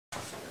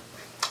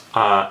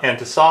And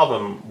to solve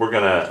them, we're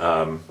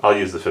gonna, I'll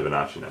use the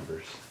Fibonacci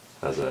numbers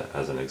as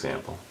an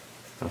example.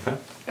 Okay?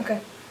 Okay.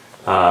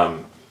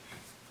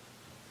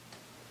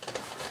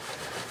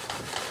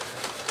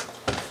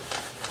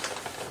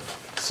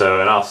 So,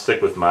 and I'll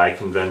stick with my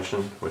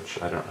convention, which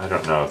I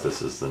don't know if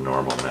this is the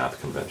normal math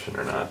convention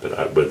or not,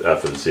 but with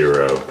f of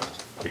 0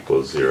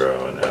 equals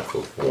 0 and f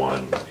of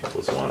 1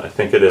 equals 1. I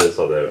think it is,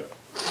 although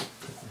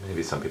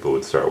maybe some people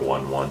would start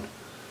 1, 1.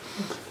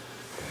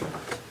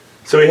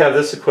 So we have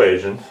this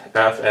equation,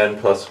 fn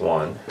plus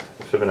 1,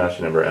 the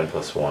Fibonacci number n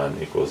plus 1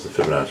 equals the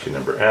Fibonacci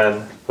number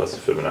n plus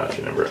the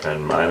Fibonacci number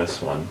n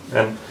minus 1.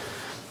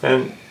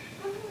 And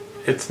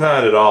it's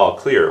not at all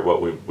clear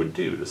what we would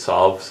do to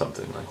solve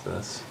something like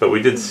this, but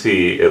we did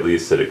see at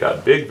least that it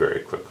got big very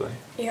quickly.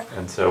 Yeah.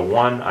 And so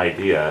one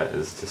idea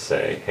is to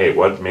say, hey,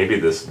 maybe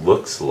this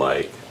looks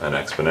like an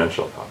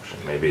exponential function.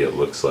 Maybe it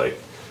looks like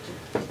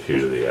 2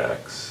 to the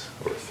x,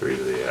 or 3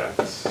 to the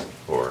x,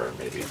 or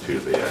maybe 2 to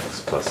the x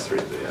plus 3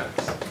 to the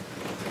x.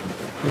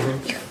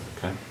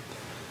 Okay.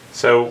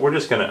 So we're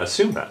just going to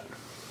assume that.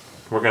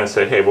 We're going to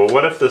say, hey, well,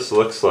 what if this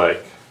looks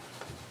like,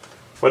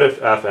 what if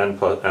fn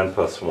plus n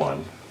plus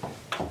 1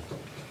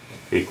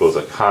 equals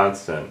a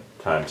constant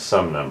times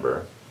some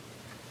number,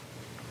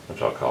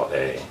 which I'll call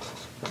a,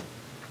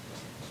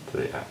 to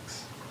the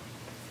x.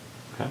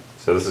 Okay,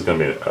 so this is going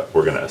to be,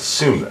 we're going to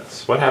assume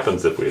this. What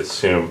happens if we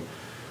assume,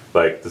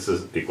 like, this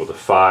is equal to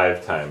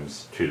 5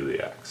 times 2 to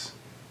the x?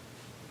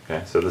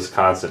 Okay, so this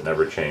constant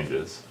never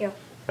changes. Yeah.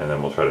 And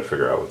then we'll try to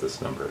figure out what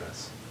this number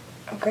is.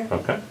 Okay.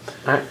 Okay?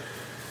 All right.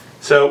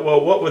 So, well,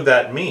 what would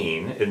that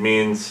mean? It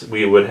means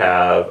we would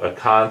have a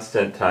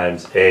constant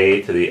times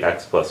a to the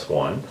x plus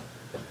 1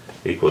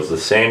 equals the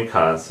same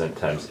constant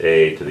times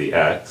a to the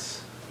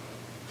x.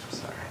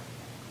 Sorry.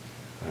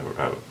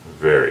 I'm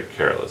very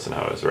careless in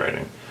how I was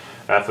writing.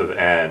 F of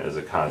n is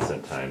a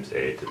constant times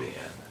a to the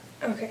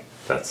n. Okay.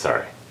 That's,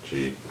 sorry,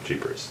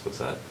 jeepers, was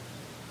that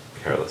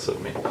careless of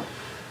me.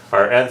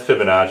 Our nth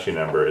Fibonacci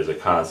number is a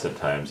constant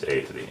times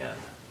a to the n.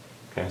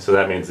 Okay, so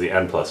that means the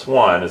n plus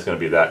 1 is going to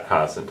be that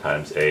constant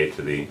times a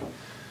to the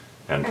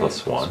n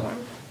plus 1.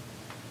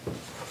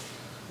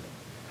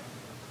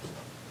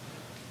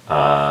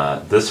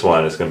 This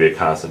one is going to be a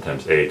constant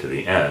times a to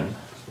the n,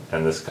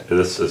 and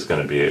this is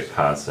going to be a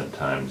constant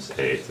times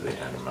a to the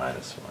n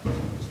minus 1.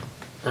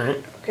 All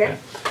right. Okay.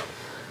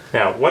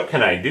 Now, what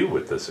can I do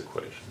with this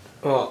equation?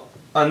 Well,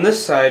 on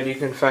this side, you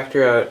can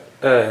factor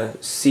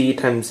out c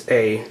times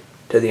a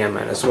to the n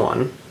minus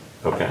 1.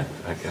 Okay,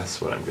 I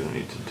guess what I'm going to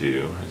need to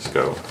do is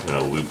go in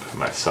a loop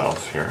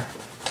myself here.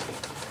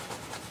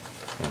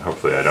 And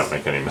hopefully I don't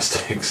make any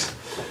mistakes.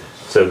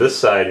 So this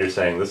side, you're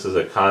saying this is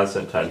a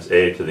constant times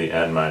a to the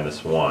n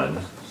minus 1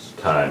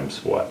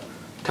 times what?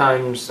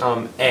 Times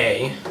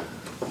a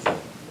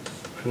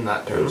from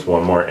that term. There's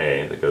one more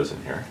a that goes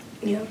in here.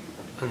 Yeah.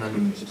 And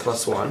then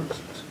plus 1.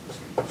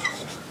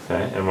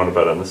 Okay, and what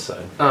about on this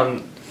side?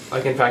 I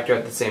can factor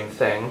out the same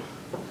thing.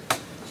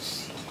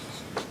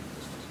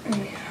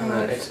 And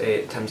then it's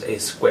a times a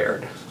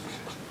squared.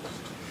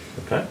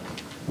 Okay,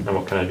 and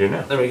what can I do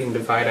now? Then we can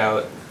divide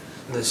out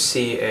the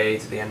ca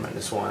to the n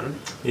minus 1.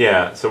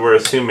 Yeah, so we're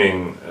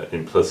assuming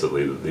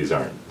implicitly that these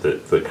aren't,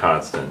 the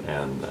constant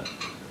and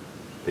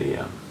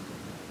the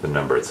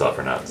number itself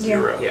are not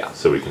 0. Yeah.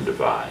 So we can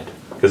divide.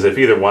 Because if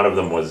either one of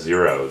them was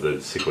 0, the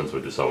sequence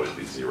would just always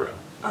be 0.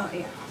 Oh,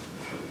 yeah.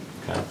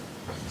 Okay,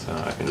 so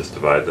I can just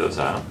divide those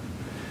out.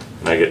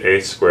 And I get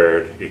a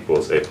squared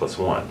equals a plus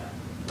 1,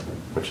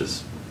 which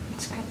is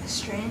It's kind of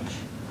strange.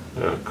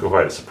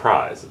 quite a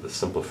surprise that it's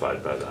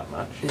simplified by that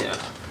much. Yeah.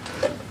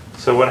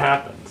 So what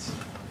happens?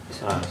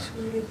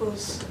 Squared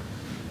equals.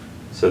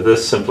 So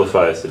this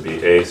simplifies to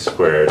be a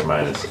squared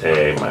minus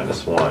a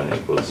minus 1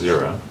 equals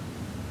 0.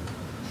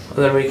 Well,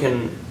 then we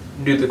can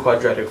do the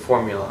quadratic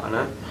formula on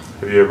it.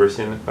 Have you ever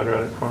seen the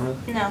quadratic formula?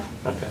 No.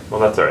 Okay, well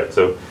that's all right.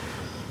 So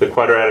the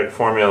quadratic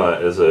formula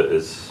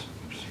is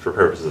for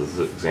purposes of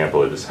this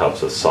example, it just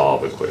helps us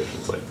solve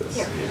equations like this.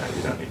 Yeah.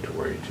 You don't need to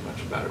worry too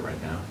much about it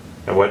right now.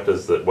 And what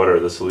are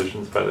the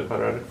solutions by the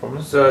quadratic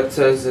formula? So it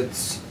says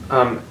it's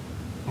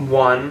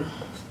 1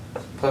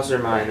 plus or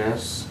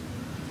minus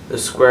the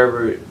square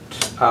root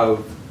of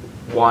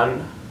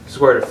 1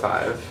 square root of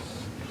 5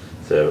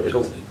 So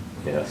it's,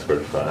 yeah, square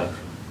root of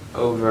 5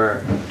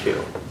 over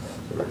 2.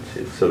 over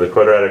 2. So the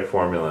quadratic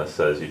formula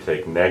says you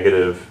take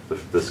negative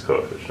this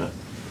coefficient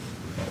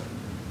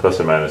plus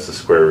or minus the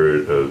square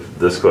root of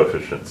this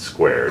coefficient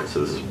squared,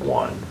 so this is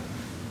 1.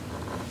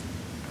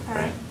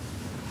 Right?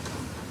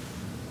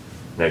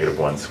 Negative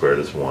 1 squared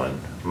is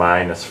 1.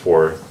 Minus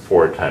 4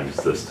 times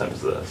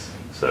this.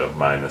 So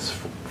minus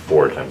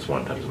 4 times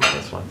 1 times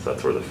minus 1. So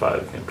that's where the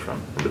 5 came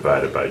from. And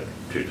divided by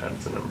 2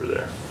 times the number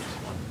there.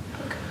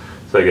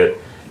 So I get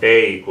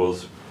a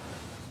equals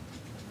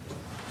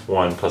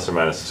 1 plus or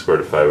minus the square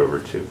root of 5 over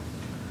 2.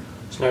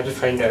 So now to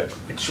find out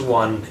which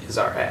one is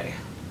our a.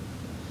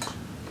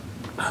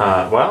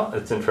 Well,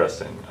 it's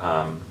interesting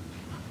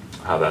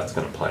how that's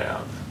going to play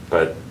out.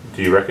 But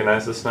do you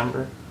recognize this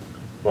number?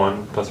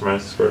 1 plus or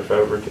minus the square root of 5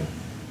 over 2?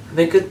 I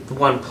think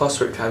 1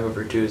 plus root 5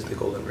 over 2 is the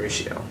golden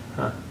ratio.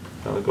 Huh.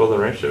 Well, the golden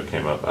ratio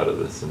came up out of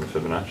this in the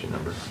Fibonacci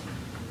number.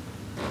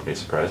 Are you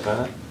surprised by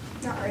that?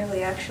 Not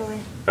really, actually.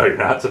 Oh, you're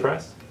not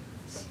surprised?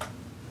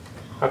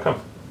 How come?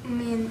 I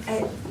mean,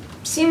 it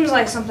seems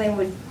like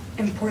something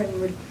important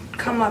would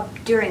come up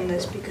during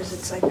this because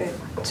it's like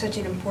such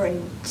an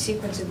important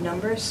sequence of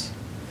numbers.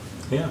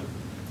 Yeah.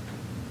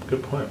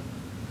 Good point.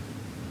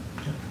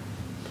 Yeah.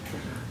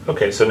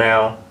 Okay, so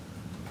now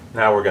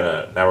we're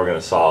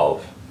gonna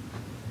solve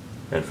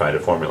and find a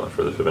formula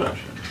for the Fibonacci.